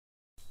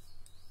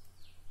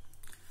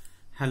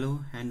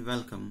Hello and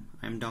welcome.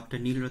 I am Dr.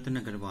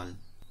 Nealratan.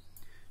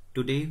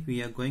 Today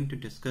we are going to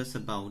discuss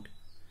about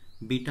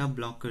beta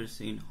blockers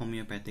in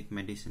homeopathic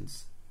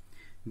medicines.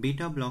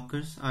 Beta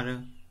blockers are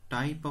a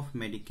type of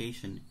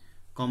medication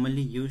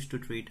commonly used to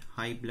treat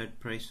high blood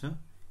pressure,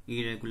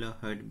 irregular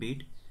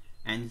heartbeat,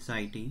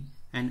 anxiety,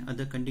 and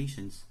other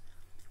conditions.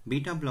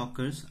 Beta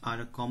blockers are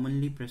a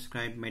commonly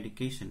prescribed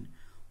medication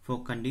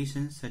for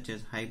conditions such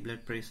as high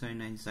blood pressure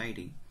and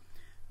anxiety.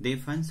 They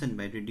function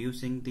by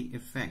reducing the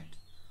effect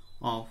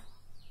of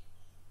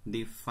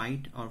the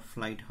fight or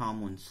flight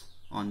hormones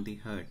on the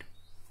heart.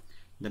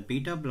 The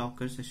beta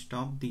blockers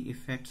stop the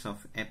effects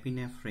of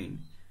epinephrine,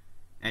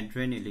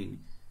 adrenaline,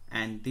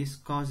 and this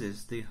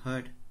causes the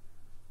heart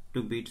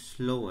to beat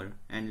slower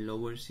and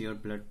lowers your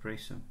blood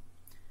pressure.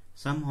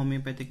 Some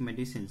homeopathic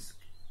medicines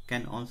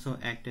can also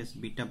act as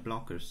beta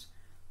blockers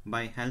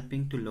by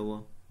helping to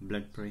lower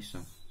blood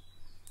pressure.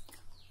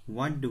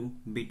 What do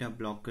beta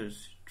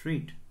blockers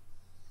treat?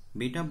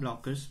 Beta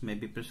blockers may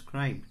be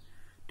prescribed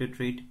to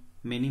treat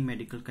many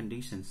medical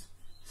conditions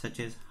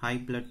such as high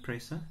blood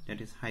pressure, that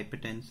is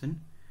hypertension.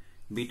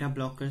 Beta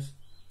blockers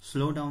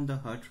slow down the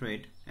heart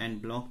rate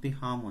and block the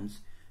hormones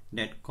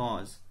that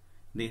cause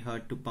the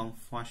heart to pump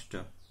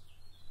faster.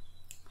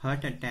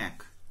 Heart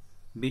attack.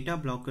 Beta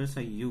blockers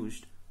are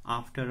used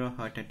after a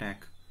heart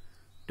attack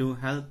to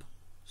help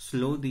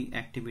slow the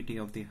activity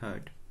of the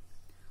heart.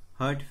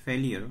 Heart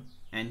failure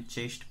and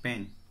chest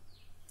pain.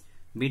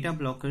 Beta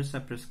blockers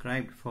are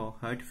prescribed for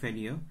heart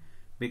failure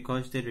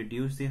because they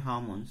reduce the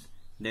hormones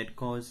that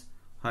cause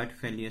heart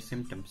failure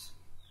symptoms.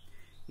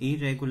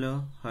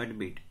 Irregular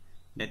heartbeat,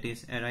 that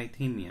is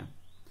arrhythmia.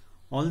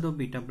 Although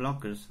beta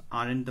blockers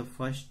aren't the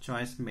first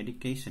choice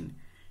medication,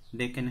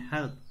 they can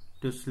help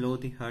to slow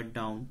the heart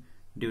down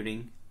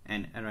during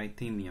an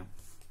arrhythmia.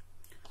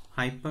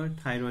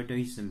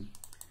 Hyperthyroidism.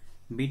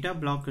 Beta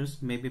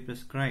blockers may be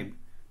prescribed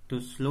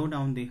to slow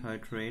down the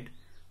heart rate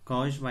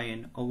caused by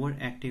an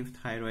overactive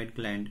thyroid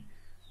gland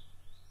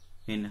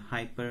in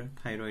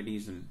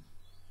hyperthyroidism.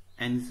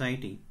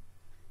 Anxiety.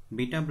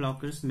 Beta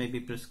blockers may be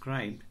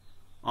prescribed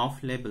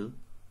off-label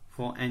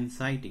for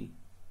anxiety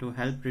to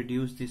help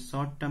reduce the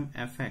short-term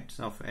effects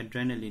of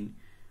adrenaline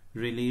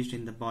released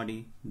in the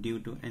body due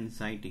to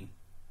anxiety.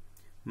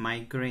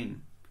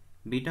 Migraine.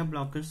 Beta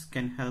blockers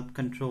can help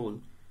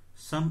control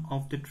some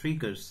of the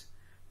triggers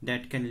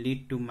that can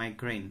lead to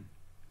migraine.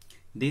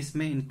 This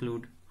may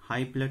include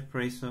high blood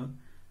pressure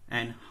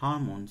and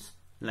hormones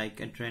like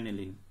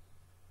adrenaline.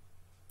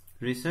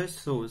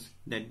 Research shows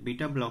that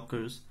beta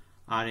blockers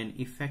are an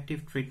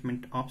effective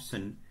treatment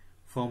option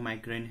for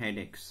migraine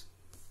headaches.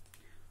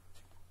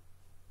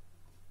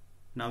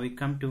 Now we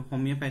come to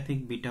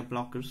homeopathic beta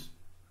blockers.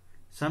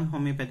 Some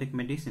homeopathic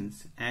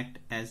medicines act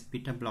as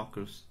beta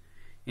blockers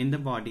in the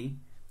body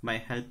by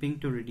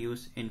helping to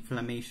reduce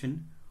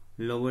inflammation,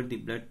 lower the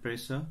blood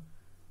pressure,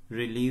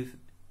 relieve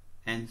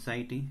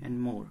anxiety,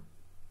 and more.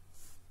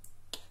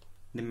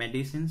 The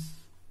medicines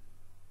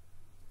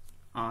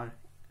are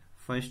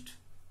first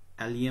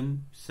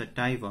Allium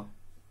sativa.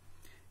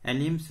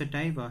 Allium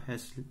sativa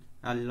has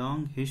a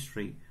long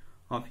history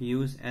of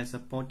use as a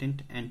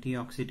potent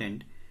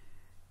antioxidant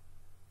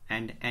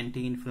and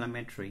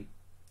anti-inflammatory.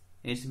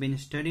 It's been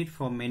studied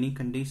for many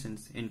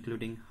conditions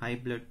including high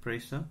blood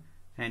pressure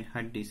and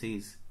heart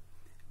disease.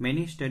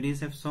 Many studies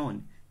have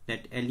shown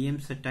that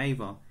Allium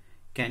sativa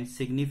can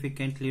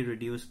significantly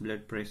reduce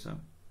blood pressure.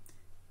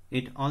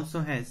 It also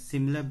has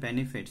similar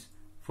benefits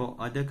for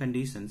other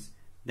conditions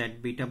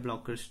that beta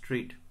blockers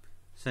treat,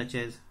 such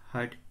as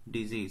heart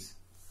disease.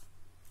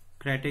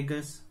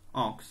 Crataegus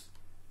ox.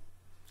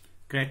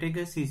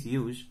 Crataegus is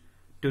used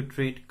to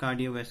treat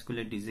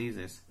cardiovascular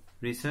diseases.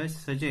 Research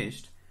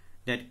suggests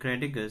that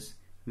Crataegus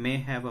may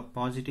have a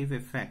positive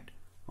effect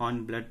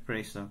on blood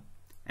pressure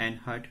and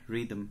heart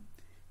rhythm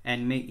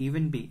and may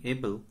even be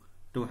able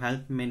to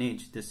help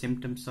manage the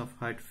symptoms of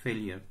heart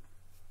failure.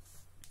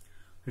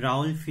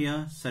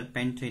 Rauwolfia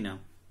serpentina.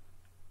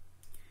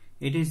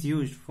 It is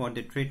used for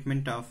the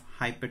treatment of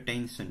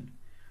hypertension.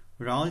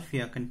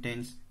 Rauwolfia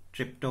contains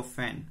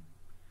tryptophan,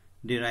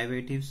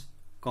 derivatives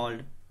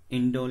called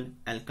indole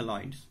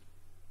alkaloids.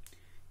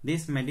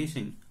 This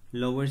medicine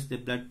lowers the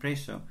blood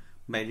pressure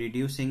by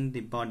reducing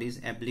the body's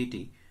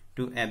ability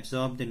to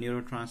absorb the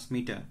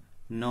neurotransmitter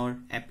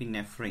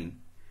norepinephrine,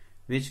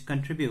 which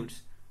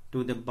contributes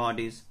to the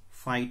body's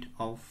fight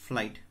or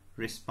flight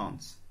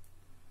response.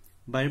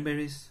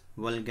 Berberis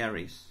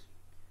vulgaris.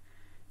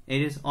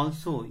 It is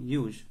also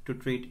used to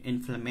treat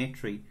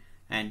inflammatory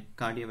and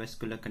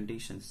cardiovascular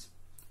conditions.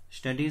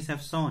 Studies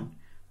have shown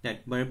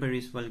that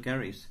Berberis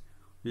vulgaris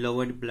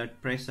lowered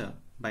blood pressure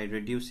by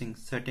reducing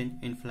certain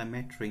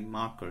inflammatory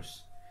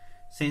markers,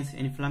 since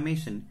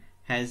inflammation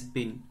has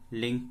been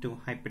linked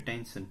to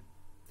hypertension.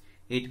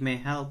 It may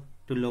help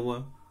to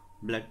lower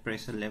blood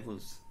pressure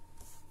levels.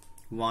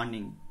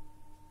 Warning: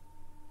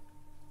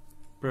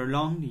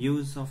 prolonged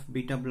use of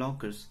beta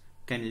blockers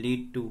can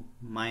lead to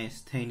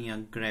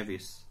myasthenia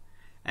gravis,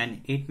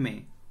 and it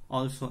may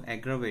also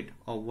aggravate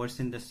or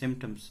worsen the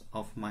symptoms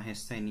of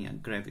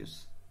myasthenia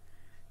gravis.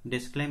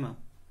 Disclaimer: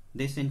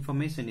 This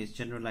information is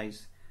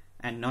generalized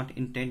and not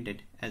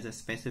intended as a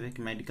specific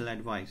medical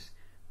advice.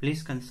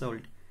 Please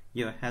consult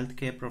your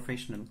healthcare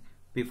professional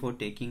before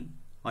taking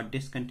or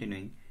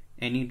discontinuing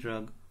any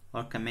drug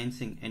or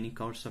commencing any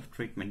course of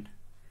treatment.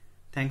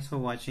 Thanks for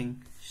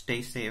watching.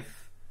 Stay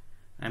safe.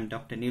 I'm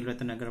Dr.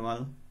 Nealratan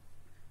Agarwal.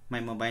 My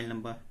mobile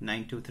number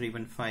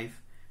 92315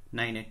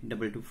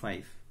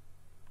 98225.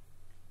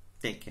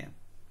 Take care.